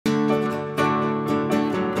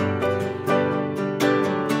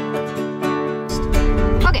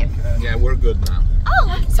good now.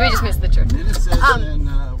 Oh, so we just missed the turn. It says in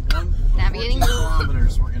navigating 14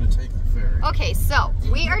 kilometers we're going to take the ferry. Okay, so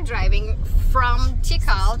we are driving from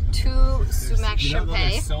Tikal to Semuc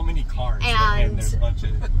Champey. There's so many cars, and there's a bunch of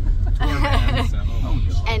vans, so.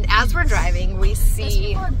 And as we're driving, we see.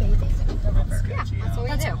 People are bathing in the river. Yeah, that's what we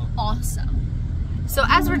That's do. awesome. So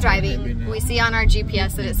as we're driving, we see on our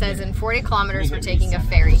GPS that it says in 40 kilometers we're taking a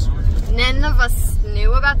ferry. None of us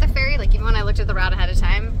knew about the ferry. Like even when I looked at the route ahead of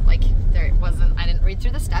time, like there wasn't. I didn't read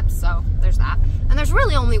through the steps, so there's that. And there's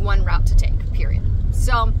really only one route to take. Period.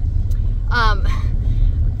 So,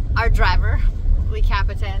 our driver, the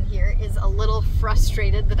Capitan here, is a little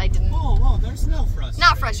frustrated that I didn't. Oh, there's no frustration.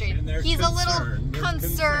 Not frustrated. There's He's concern. a little There's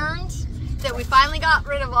concerned that we finally got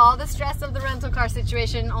rid of all the stress of the rental car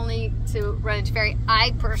situation only to run into ferry.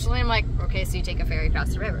 I personally am like, okay, so you take a ferry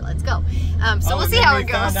across the river, let's go. So we'll see how it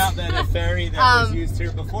goes. We found out that a ferry that was used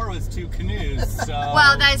here before was 2 canoes. So.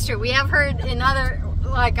 Well, that is true. We have heard in other,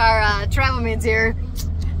 like our travel mates here,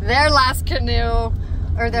 their last canoe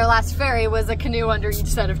or their last ferry was a canoe under each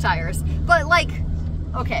set of tires. But like,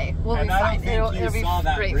 okay, we'll be fine. It'll be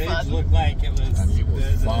great fun. Looked like it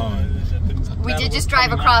was fun. We did just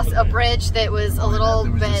drive across a bridge that was a little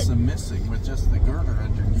There was bit, just some missing with just the girder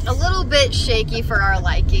underneath. a little bit shaky for our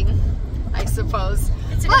liking, I suppose.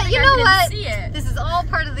 But you know what? This is all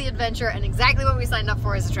part of the adventure and exactly what we signed up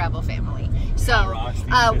for as a travel family. So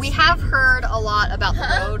we have heard a lot about the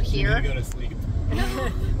road here. Go to sleep.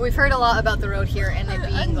 We've heard a lot about the road here and it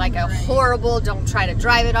being like a horrible, don't try to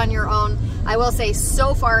drive it on your own. I will say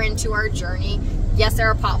so far into our journey, yes, there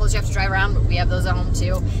are potholes you have to drive around, but we have those at home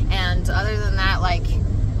too. And other than that, like,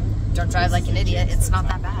 don't drive like an idiot. It's not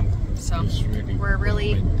that bad. So we're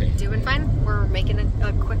really doing fine. We're making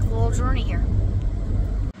a quick little journey here.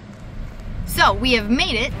 So we have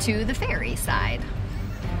made it to the ferry side.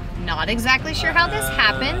 Not exactly sure how this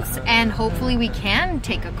happens, and hopefully we can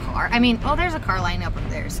take a car. I mean, oh, there's a car line up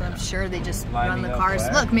there, so I'm sure they just run the cars.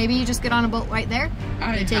 Look, maybe you just get on a boat right there.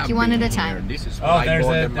 They take you one at a time. This is Oh, there's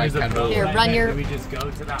a boat. Here, run your. We just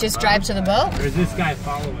go to that Just boat? drive to the boat. There's this guy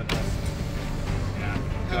following us. Yeah.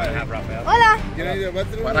 Go ahead, have Rafael. Hola.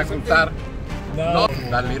 Para contar. No.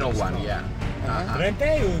 That little one, yeah. Frente?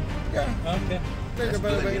 Yeah. Okay. That's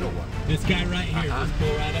the little one. This guy right here, just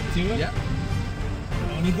pull right up to it. Yeah.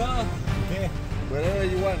 On you go. Okay. Wherever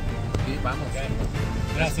you want. Sí, vamos. Okay.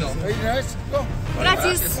 Let's go. Hey, guys, go.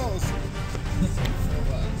 Gracias.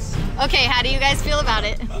 Okay, how do you guys feel about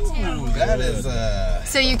it? Ooh, that is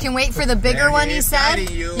So you can wait for the bigger one, you said?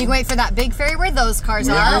 You can wait for that big ferry where those cars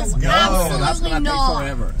are. That's gonna not. take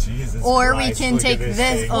forever. Jesus Or Christ, we can look at take this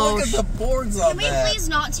this. thing. Oh, Look at the boards on Can we that. please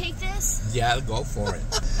not take this? Yeah, go for it.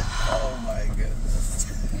 Oh my goodness.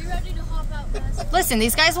 Are you ready to hop out, guys? listen,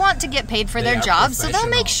 these guys want to get paid for their are jobs, so they'll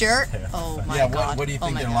make sure. professionals. Oh my Yeah, god. what do you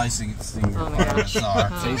think my their God. licensing Oh my requirements are?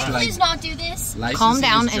 So it's Please not do this. licensing Calm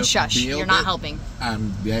down is and just shush. build You're not it helping.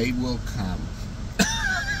 And they will come.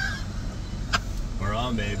 We're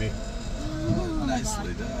on, baby.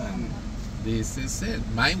 Nicely done. This is it.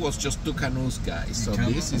 Mine was just 2 canoes, guys. So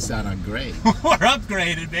this is an upgrade. We're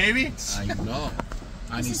upgraded, baby. I know.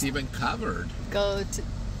 And it's even covered. Go to.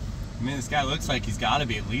 I mean, this guy looks like he's got to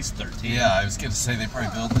be at least 13. Yeah, I was going to say they probably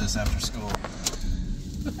built this after school.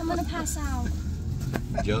 I'm gonna pass out.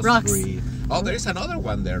 Just Rocks. breathe. Oh, there's another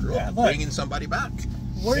one there. Look, Yeah, look. bringing somebody back.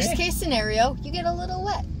 Worst case scenario, you get a little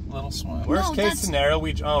wet. Little swim. Worst No, case that's- scenario,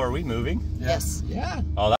 are we moving? Yes. Yeah.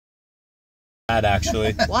 That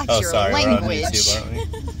actually. Watch oh, your sorry, language. We're on YouTube,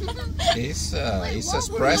 aren't we? It's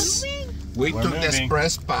express. We We're took the moving.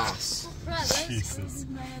 express pass. Jesus.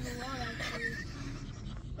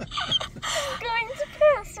 Going to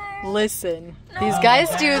piss. Listen, these guys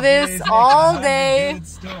do this all day,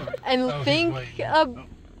 and Oh,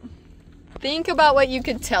 think about what you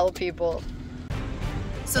could tell people.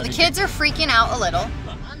 So the kids are freaking out a little.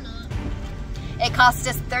 I'm not. It cost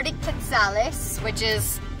us 30 quetzales, which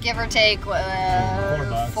is give or take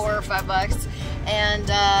 $4 or $5. And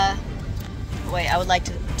wait, I would like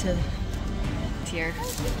to here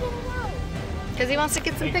because he wants to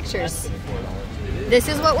get some pictures. This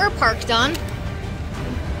is what we're parked on.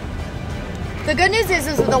 The good news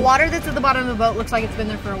is the water that's at the bottom of the boat looks like it's been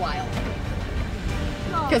there for a while.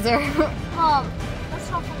 Because they're That's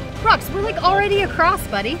not funny. rocks. We're like already across,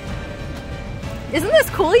 buddy. Isn't this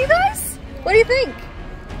cool, you guys? What do you think?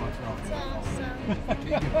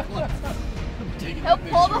 He'll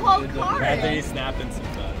pull the whole car Anthony in. snapping some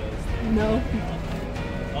photos. No.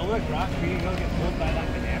 Oh look, Rock, we can go get pulled by that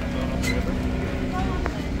banana boat on the river.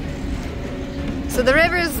 So the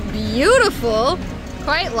river is beautiful,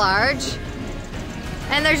 quite large,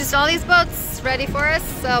 and there's just all these boats ready for us.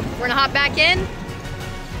 So we're gonna hop back in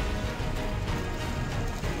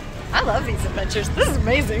I love these adventures. This is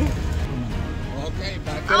amazing. Okay,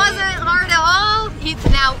 back It wasn't hard at all.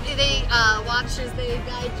 Now they watch as they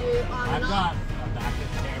guide you on I've and got off. a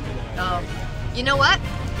backup camera that Oh, you know what?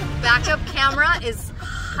 Backup camera is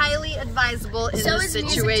highly advisable in So this is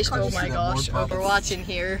music situation. Oh conscious. my gosh, we're watching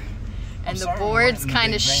here. And the sorry, boards we're in the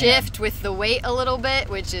kind of big van. shift with the weight a little bit,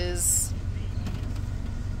 which is,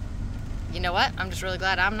 you know what? I'm just really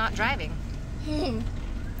glad I'm not driving.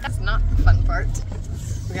 That's not the fun part.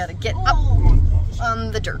 We gotta get up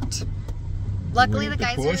on the dirt. Luckily the need to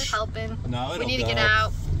guys push? are helping. No, We it'll need to get go.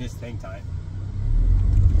 out. Just hang tight.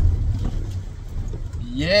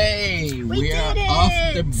 Yay! We did are it!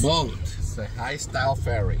 off the boat. It's a high-style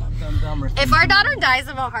ferry. If our daughter dies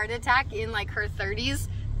of a heart attack in like her 30s,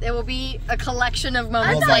 there will be a collection of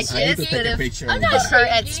moments Hold on, like I need to this take that a have picture put of that. her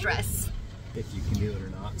at stress. If you can do it or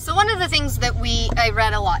not. So one of the things that I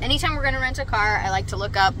read a lot, anytime we're going to rent a car, I like to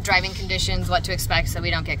look up driving conditions, what to expect so we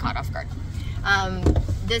don't get caught off guard.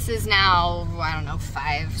 This is now, I don't know,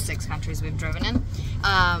 5, 6 countries we've driven in.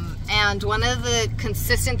 And one of the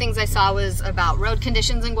consistent things I saw was about road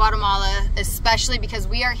conditions in Guatemala, especially because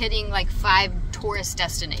we are hitting like 5 tourist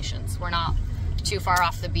destinations. We're not too far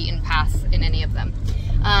off the beaten path in any of them.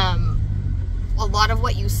 A lot of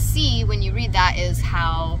what you see when you read that is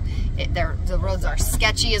how the roads are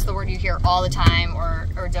sketchy is the word you hear all the time, or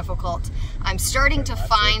difficult. I'm starting to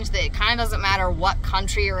find that it kind of doesn't matter what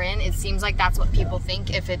country you're in. It seems like that's what people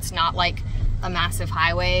think if it's not like a massive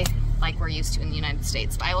highway like we're used to in the United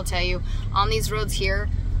States. But I will tell you, on these roads here,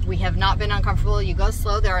 we have not been uncomfortable. You go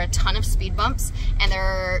slow, there are a ton of speed bumps, and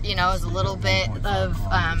there, you know, is a little bit of,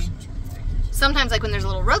 sometimes like when there's a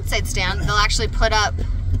little roadside stand, they'll actually put up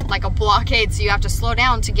like a blockade, so you have to slow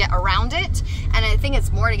down to get around it. And I think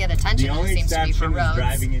it's more to get attention The than it only seems to be for exception is roads.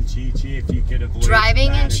 driving in Chi-Chi if you could avoid Driving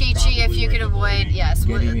in that is Chi-Chi, if probably you could worth avoid, avoiding. yes.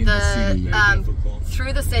 Getting in the city, difficult.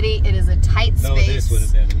 Through the city, it is a tight No, space. this would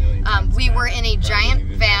have been a million times We better. were in a Probably giant wouldn't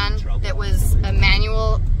even van been in trouble. that was a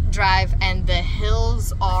manual drive, and the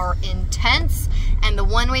hills are intense, and the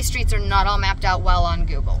one-way streets are not all mapped out well on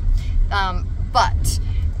Google. But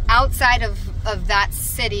outside of that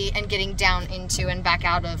city and getting down into and back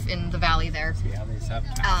out of in the valley there, Yeah, these have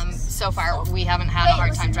so far we haven't had a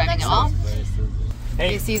hard time driving at all.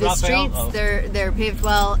 Hey, You see the Raphael. streets, Oh. they're paved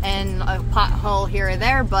well, and a pothole here or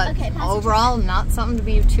there, but Okay, pass it. overall not something to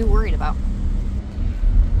be too worried about.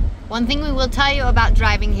 One thing we will tell you about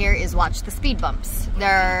driving here is watch the speed bumps.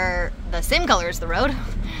 They're the same color as the road.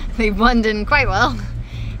 They blend in quite well.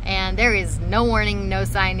 And there is no warning, no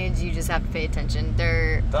signage, you just have to pay attention.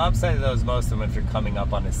 The upside of those, most of them, if you're coming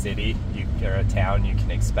up on a city or a town, you can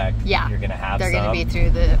expect Yeah, you're going to have they're some. going to be through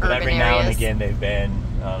the But urban every now and areas. again, they've been,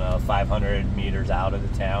 I don't know, 500 meters out of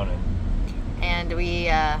the town. And we,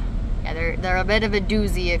 yeah, they're a bit of a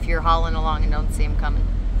doozy if you're hauling along and don't see them coming.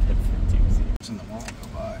 In the wall go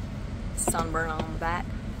by. Sunburn on the back.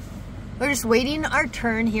 We're just waiting our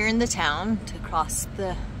turn here in the town to cross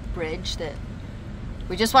the bridge that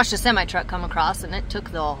we just watched a semi-truck come across, and it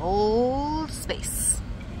took the whole space.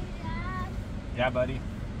 Yeah, buddy.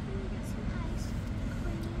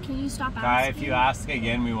 Can you stop Guy, asking? if you ask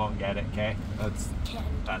again, we won't get it, okay?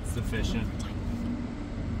 That's sufficient.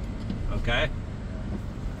 Okay?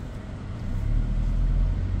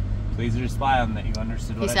 Please respond that you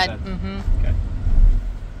understood He what said, I said. mm-hmm. Okay.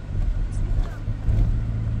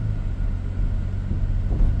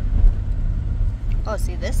 Oh,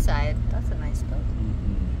 see this side? That's a nice boat.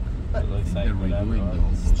 It looks like They're whatever redoing was all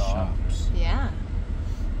those stopped. shops. Yeah.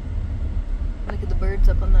 Look at the birds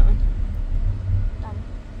up on that one.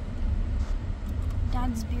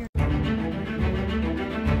 Dad's beer.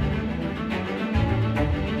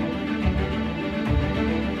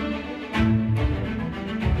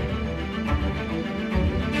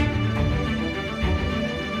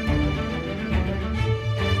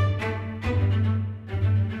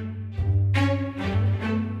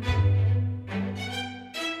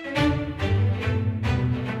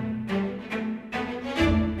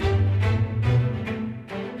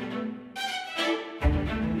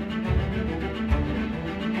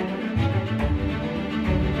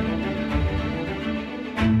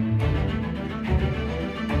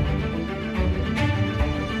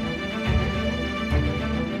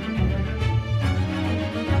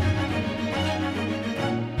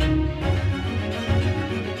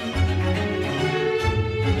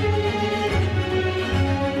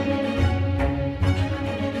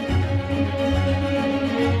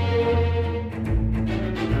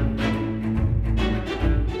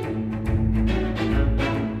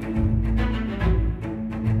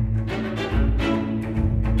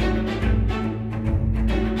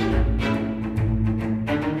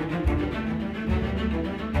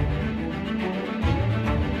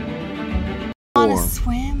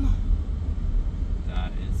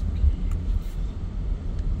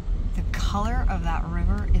 color of that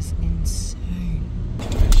river is insane.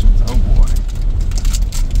 Oh boy.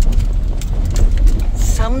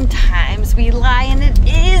 Sometimes we lie and it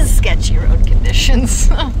is sketchy road conditions.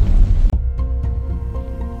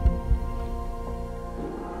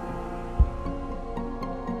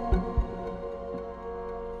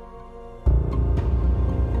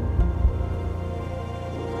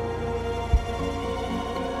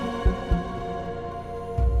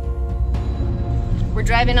 We're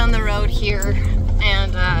driving on the road here,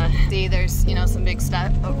 and see, there's, you know, some big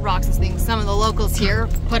stuff, rocks and things. Some of the locals here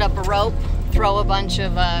put up a rope, throw a bunch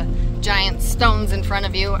of giant stones in front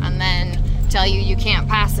of you, and then tell you you can't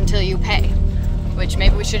pass until you pay. Which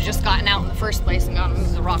maybe we should have just gotten out in the first place and gone to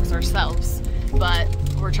move the rocks ourselves. But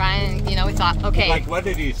we're trying, you know, we thought, okay. Like, what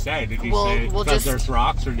did he say? Did he say we'll because just, there's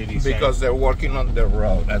rocks, or did he say? Because they're working on the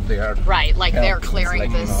road and they are right, like they're clearing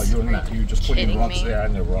like, this. you know, you're just putting rocks there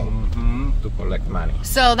on the road to collect money.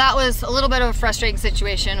 So that was a little bit of a frustrating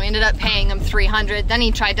situation. We ended up paying him $300. Then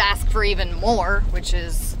he tried to ask for even more, which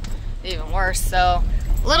is even worse. So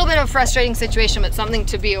a little bit of a frustrating situation, but something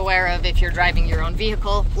to be aware of if you're driving your own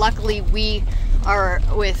vehicle. Luckily, we are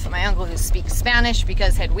with my uncle who speaks Spanish,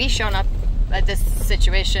 because had we shown up at this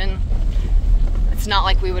situation, it's not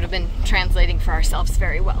like we would have been translating for ourselves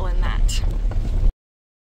very well in that.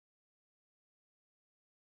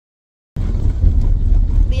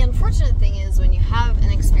 The unfortunate thing is, when you have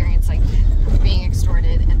an experience like being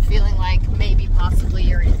extorted and feeling like maybe possibly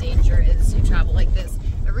you're in danger as you travel like this,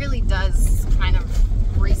 it really does kind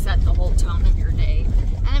of reset the whole tone of your day,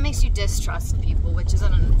 and it makes you distrust people, which is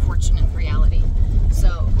an unfortunate reality.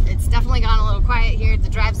 So it's definitely gone a little quiet here. The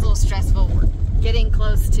drive's a little stressful. We're getting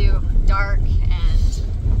close to dark, and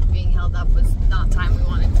being held up was not time we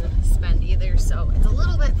wanted to spend either. So it's a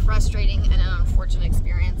little bit frustrating and an unfortunate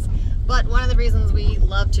experience. But one of the reasons we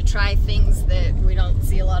love to try things that we don't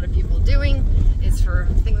see a lot of people doing is for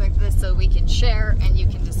things like this, so we can share and you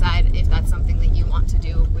can decide if that's something that you want to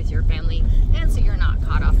do with your family, and so you're not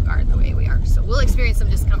caught off guard the way we are. So we'll experience some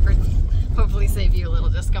discomfort, hopefully save you a little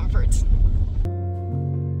discomfort.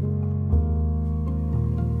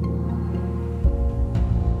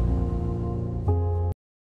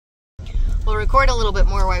 We'll record a little bit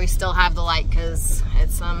more while we still have the light, because at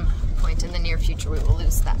some point in the near future we will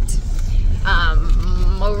lose that.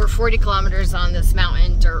 Over 40 kilometers on this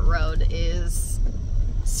mountain dirt road is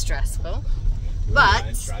stressful,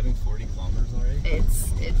 but driving 40 kilometers already?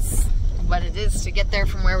 it's what it is to get there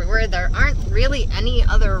from where we were. There aren't really any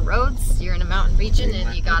other roads. You're in a mountain region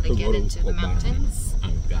and you got to get into the mountains.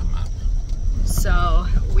 So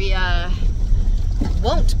we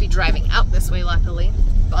won't be driving out this way, luckily,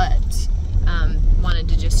 but wanted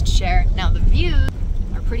to just share. Now the views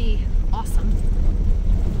are pretty awesome.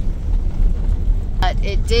 But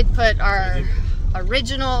it did put our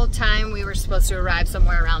original time, we were supposed to arrive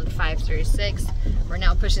somewhere around 5:36. We're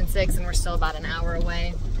now pushing 6 and we're still about an hour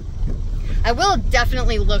away. I will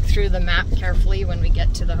definitely look through the map carefully when we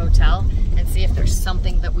get to the hotel and see if there's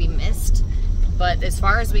something that we missed. But as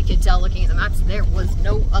far as we could tell looking at the maps, there was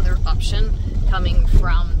no other option coming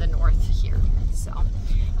from the north here. So,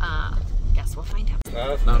 guess we'll find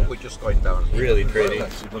out. Now we're just going down. Really pretty.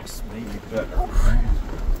 It looks maybe better.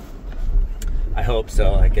 I hope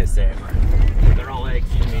so, like I said. They're all eggs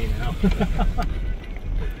to me now.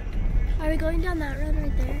 Are we going down that road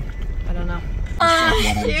right there? I don't know.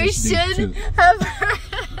 You should have heard.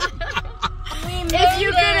 If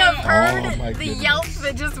you could have heard the yelp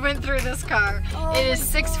that just went through this car. It is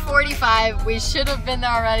 6:45. We should have been there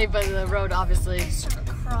already, but the road obviously,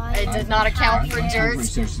 it did not account for dirt.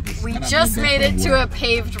 We just made it to a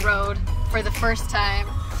paved road for the first time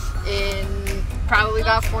in probably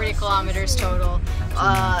about 40 kilometers total.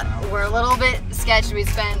 We're a little bit sketched. We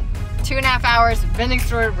spent 2.5 hours, we've been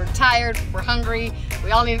extorted, we're tired, we're hungry,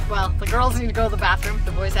 we all need, well, the girls need to go to the bathroom,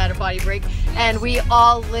 the boys had a potty break, and we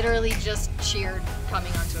all literally just cheered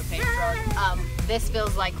coming onto a paved road. This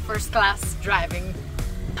feels like first class driving.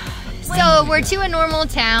 So we're to a normal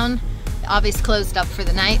town, obviously closed up for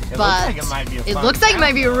the night, but it looks like it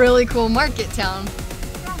might be a really cool market town.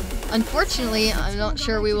 Unfortunately, I'm not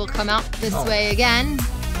sure we will come out this way again,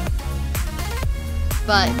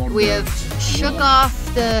 but we have shook off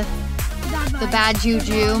the bad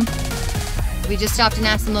juju. We just stopped and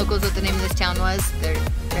asked some locals what the name of this town was. They're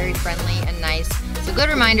very friendly and nice. So good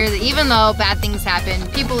reminder that even though bad things happen,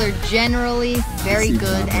 people are generally very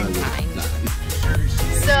good and kind.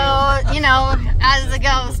 So, you know, as it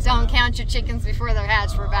goes, don't count your chickens before they're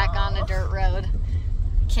hatched. We're back on a dirt road.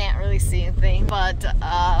 Can't really see anything, but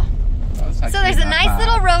so there's a nice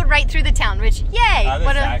little road right through the town, which, yay!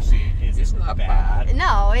 This actually isn't not bad. bad.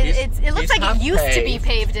 No, it looks like it used to be half-paved.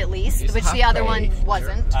 paved at least, It's which the other one half-paved.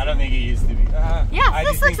 wasn't. I don't think it used to be. Yeah, I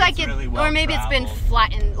this just looks think like it's it, really or maybe it's been well-traveled.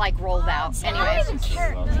 flattened, like rolled out. Anyway, It's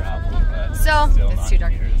really well-traveled, but So, still it's not too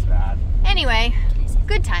dark. near as bad. anyway,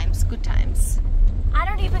 good times, good times. I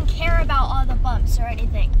don't even care about all the bumps or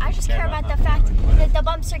anything. I just care about the fact that the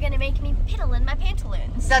bumps are gonna make me piddle in my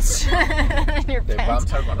pantaloons. That's your The pants.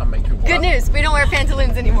 bumps are gonna make you Good news, we don't wear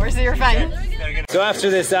pantaloons anymore, so you're fine. So after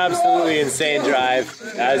this absolutely insane drive,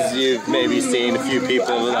 as you've maybe seen, a few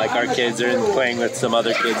people, like our kids, are playing with some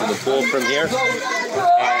other kids in the pool from here.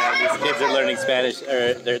 And these kids are learning Spanish,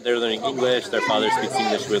 or they're learning English. Their father speaks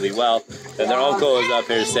English really well. And their uncle is up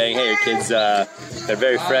here saying, hey, your kids, they're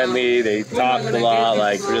very friendly, they talk a lot,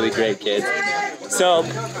 like really great kids. So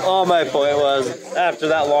all my point was, after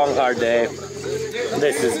that long, hard day,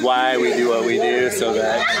 this is why we do what we do, so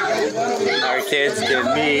that our kids can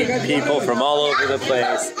meet people from all over the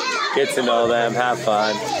place, get to know them, have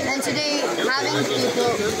fun. And today, having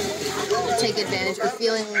people take advantage or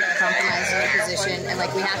feeling compromised in our position, and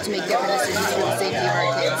like we have to make different decisions for the safety of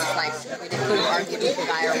our kids. Like we could have argued with the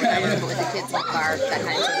guy or whatever, but with the kids in the car, that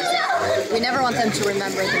kind of thing. We never want them to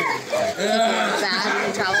remember that people are bad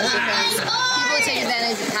who travel, because people who take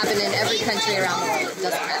advantage happen in every country around the world. It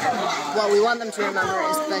doesn't matter. What we want them to remember,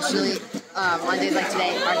 especially on days like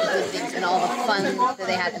today, are the good things and all the fun that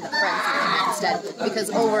they had and the friends that they had instead. Because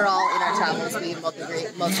overall, in our travels, we both agree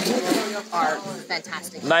most people are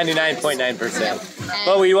fantastic. 99.9%.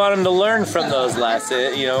 But we want them to learn from those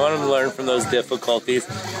lessons, you know, want them to learn from those difficulties,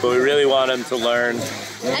 but we really want them to learn more.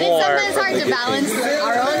 And it's sometimes hard to balance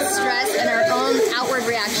our own stress and our own outward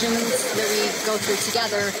reactions that we go through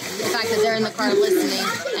together. The fact that they're in the car listening,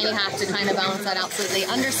 and you have to kind of balance that out so that they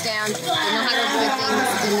understand, they know how to avoid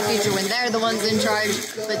things in the future when they're the ones in charge,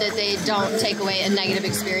 but that they don't take away a negative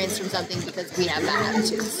experience from something because we have bad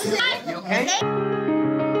attitudes. You okay?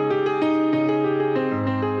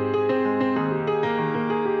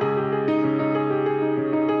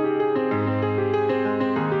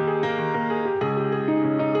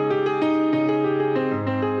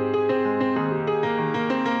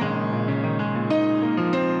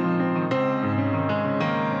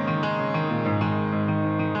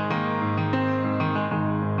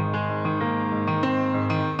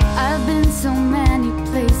 I've been so many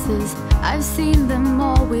places, I've seen them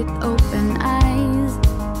all with open eyes.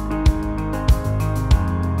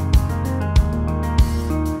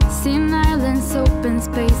 Seen islands, open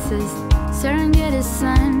spaces, Serengeti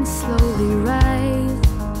sun slowly rise.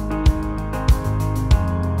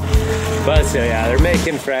 But so yeah, they're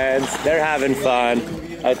making friends, they're having fun.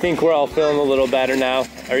 I think we're all feeling a little better now.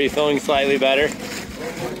 Are you feeling slightly better?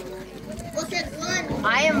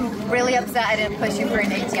 I am really upset I didn't push you for an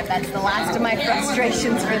ATM. That's the last of my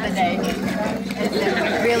frustrations for the day.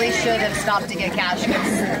 We really should have stopped to get cash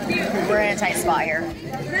because we're in a tight spot here.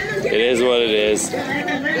 It is what it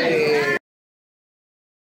is.